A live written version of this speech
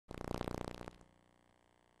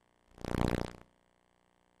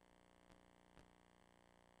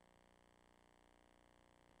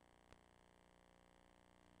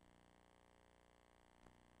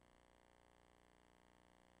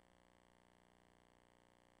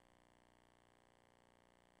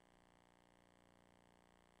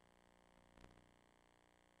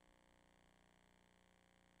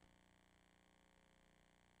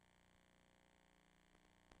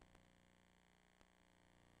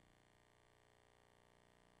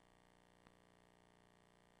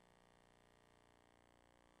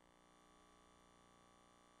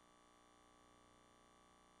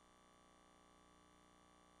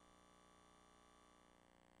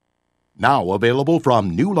Now available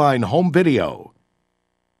from New Line Home Video.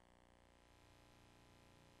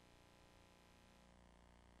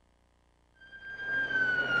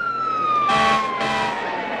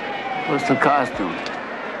 What's the costume?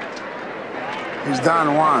 He's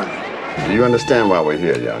Don Juan. Do you understand why we're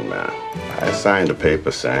here, young man? I signed a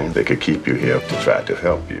paper saying they could keep you here to try to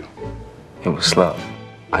help you. It was love.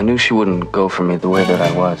 I knew she wouldn't go for me the way that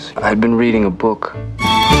I was. I'd been reading a book.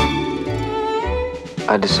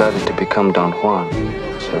 I decided to become Don Juan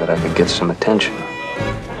so that I could get some attention.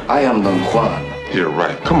 I am Don Juan. You're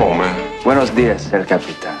right. Come on, man. Buenos dias, el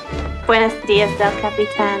capitán. Buenos dias, el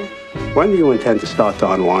capitán. When do you intend to start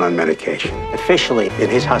Don Juan on medication? Officially, in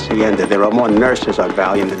his hacienda, there are more nurses on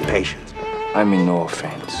Valium than patients. I mean no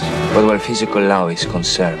offense, but where physical law is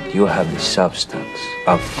concerned, you have the substance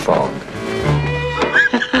of fog.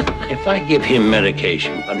 If I give him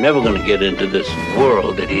medication, I'm never going to get into this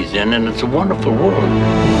world that he's in, and it's a wonderful world.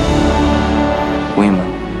 Women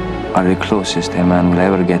are the closest a man will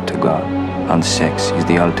ever get to God, and sex is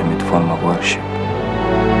the ultimate form of worship.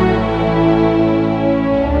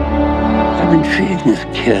 I've been feeding this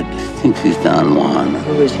kid since he's Don Juan.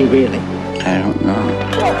 Who is he really? I don't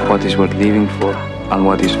know. What is worth living for, and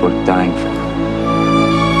what is worth dying for?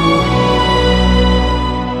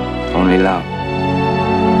 Only love.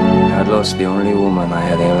 I had lost the only woman I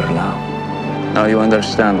had ever loved. Now you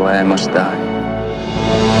understand why I must die.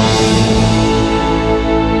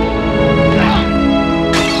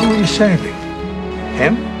 Who are you saving?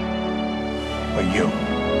 Him? Or you?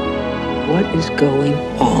 What is going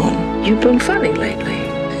on? You've been funny lately.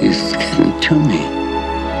 He's getting to me.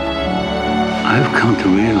 I've come to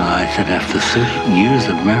realize that after 30 years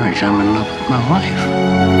of marriage, I'm in love with my wife.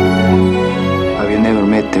 Have you never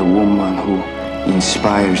met a woman who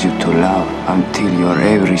inspires you to love until your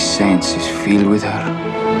every sense is filled with her?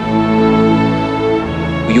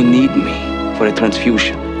 You need me for a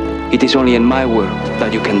transfusion. It is only in my world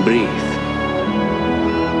that you can breathe.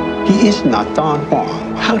 He is not Don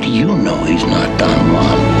Juan. How do you know he's not Don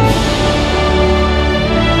Juan?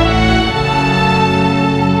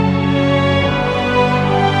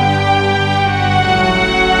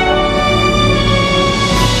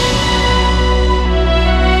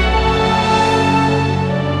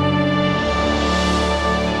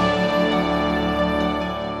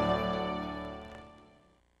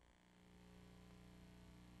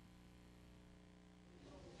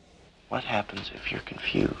 What happens if you're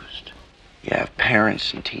confused? You have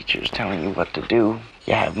parents and teachers telling you what to do.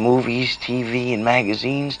 You have movies, TV, and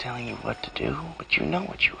magazines telling you what to do, but you know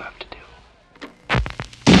what you have to do.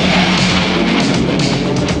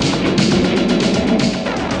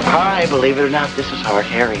 Hi, believe it or not, this is Hard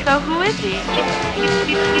Harry. So who is he?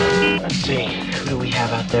 Let's see, who do we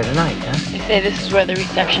have out there tonight, huh? They say this is where the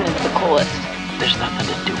reception is the coolest. There's nothing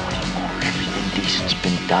to do anymore. Everything decent's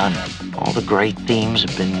been done. All the great themes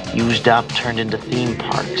have been used up, turned into theme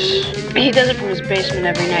parks. He does it from his basement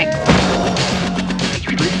every night.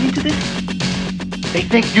 Are you listening to this? They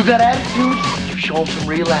think you got attitude? You show them some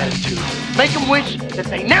real attitude. Make them wish that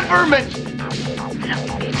they never mentioned it.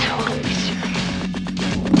 It's totally serious.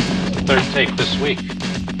 Third take this week.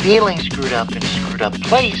 Feeling screwed up in a screwed up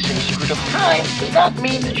place in a screwed up time does not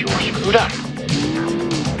mean that you're screwed up.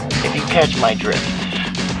 If you catch my drift.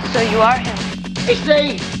 So you are him. They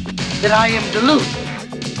say that I am delusional,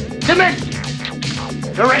 demented,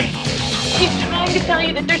 deranged. He's trying to tell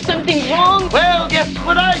you that there's something wrong. Well, guess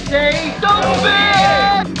what I say? Don't be!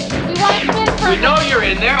 We want to fit for We know you're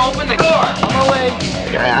in there. Open the door. I'm away.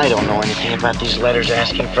 I don't know anything about these letters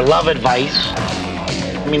asking for love advice.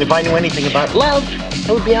 I mean, if I knew anything about love,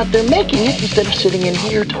 I would be out there making it instead of sitting in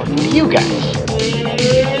here talking to you guys.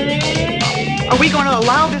 Are we going to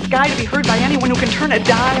allow this guy to be heard by anyone who can turn a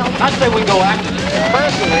dial? I'd say we go after this.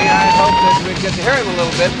 Personally, I hope that we get to hear him a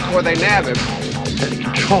little bit before they nab him. Steady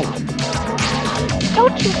control.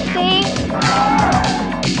 Don't you see?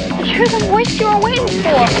 You're the voice you were waiting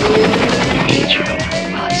for. I need you.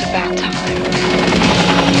 Well, it's about time.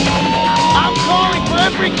 I'm calling for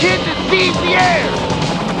every kid that sees the air.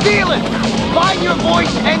 Feel it. Find your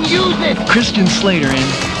voice and use it. Christian Slater in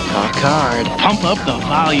Talk hard. Pump Up the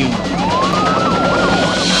Volume.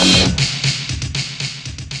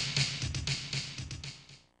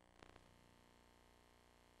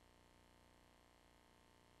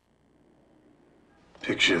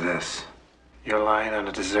 Picture this. You're lying on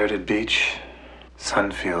a deserted beach.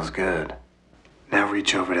 Sun feels good. Now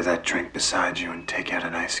reach over to that drink beside you and take out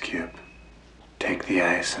an ice cube. Take the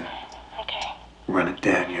ice and run it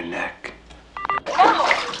down your neck. No!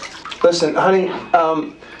 Listen, honey,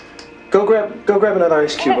 go grab another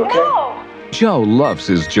ice cube, okay? No! Joe loves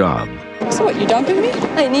his job. So what, you dumping me?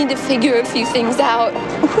 I need to figure a few things out.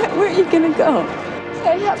 Where are you gonna go?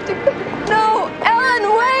 I have to go. No,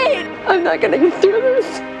 Ellen, wait! I'm not gonna get through this.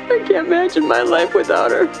 I can't imagine my life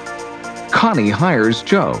without her. Connie hires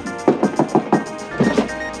Joe.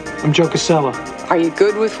 I'm Joe Casella. Are you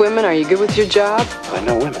good with women? Are you good with your job? I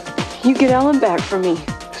know women. You get Ellen back for me.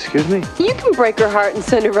 Excuse me? You can break her heart and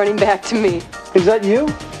send her running back to me. Is that you?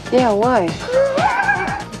 Yeah, why?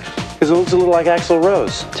 Because it looks a little like Axl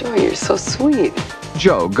Rose. Joe, you're so sweet.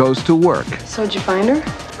 Joe goes to work. So did you find her?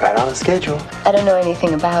 Right on the schedule. I don't know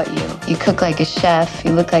anything about you. You cook like a chef.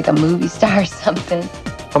 You look like a movie star or something.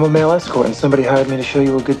 I'm a male escort, and somebody hired me to show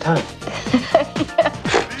you a good time.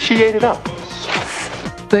 Yeah. She ate it up.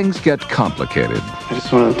 Things get complicated. I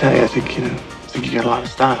just wanted to tell you, I think you got a lot of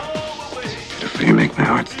style. Beautiful, you make my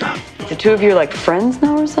heart stop. The two of you are like friends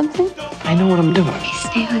now or something? I know what I'm doing.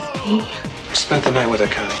 Stay with me. Spent the night with her,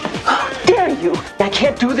 Connie. How dare you? I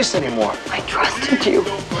can't do this anymore. I trusted you.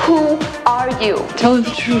 Who are you? Tell her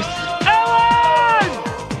the truth.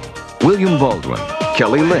 William Baldwin,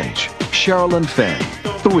 Kelly Lynch, Sherilyn Fenn,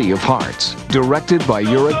 3 of Hearts, directed by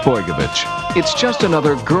Jurek Boygovich. It's just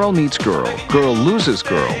another girl meets girl, girl loses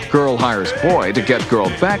girl, girl hires boy to get girl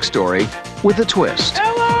backstory with a twist.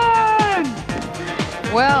 Ellen!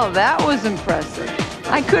 Well, that was impressive.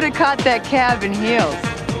 I could have caught that cab in heels.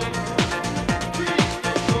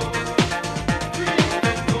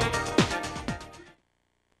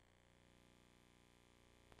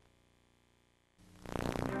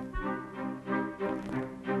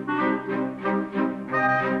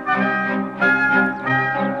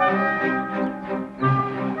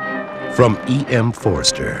 From E.M.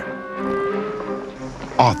 Forster,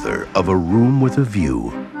 author of A Room with a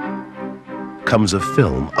View, comes a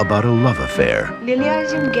film about a love affair Lilia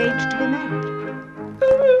is engaged to be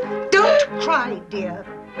married. Don't cry, dear.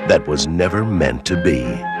 that was never meant to be.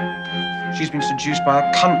 She's been seduced by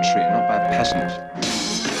a country, not by a peasant.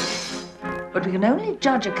 But we can only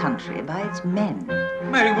judge a country by its men.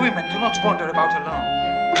 Merry women do not wander about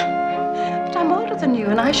alone. But I'm older than you,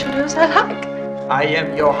 and I should as I like. I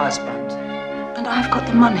am your husband. And I've got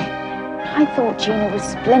the money. I thought Gina was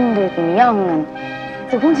splendid and young, and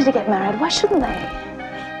if they wanted to get married, why shouldn't they?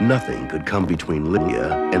 Nothing could come between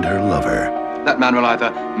Lilia and her lover, That man will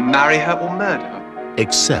either marry her or murder her.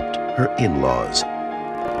 except her in-laws.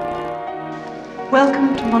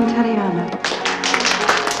 Welcome to Monteriano.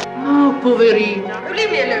 Oh, poverina.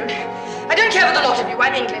 Leave me alone. I don't care for the lot of you.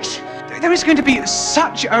 I'm English. There is going to be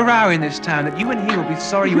such a row in this town that you and he will be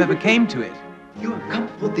sorry you ever came to it. You have come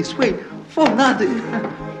all this way for nothing.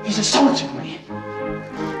 He's assaulted me.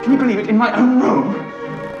 Can you believe it? In my own room.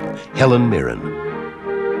 Helen Mirren,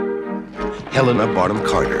 Helena Bonham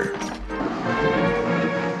Carter,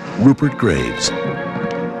 Rupert Graves,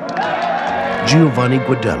 Giovanni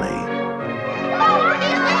Guidelli,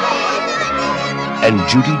 and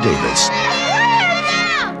Judy Davis.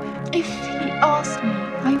 If he asked me,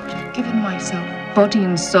 I would have given myself body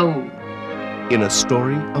and soul. In a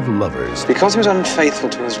story of lovers. Because he was unfaithful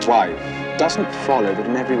to his wife, doesn't follow that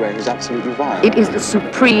in every way he's absolutely wild. It is the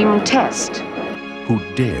supreme test. Who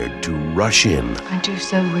dared to rush in. I do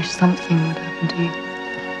so wish something would happen to you.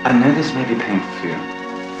 I know this may be painful for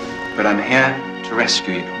you, but I'm here to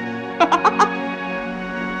rescue you.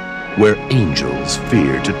 Where angels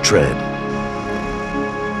fear to tread.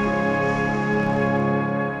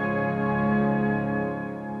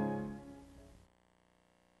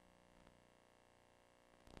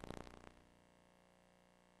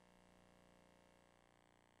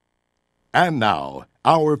 And now,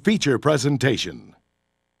 our feature presentation.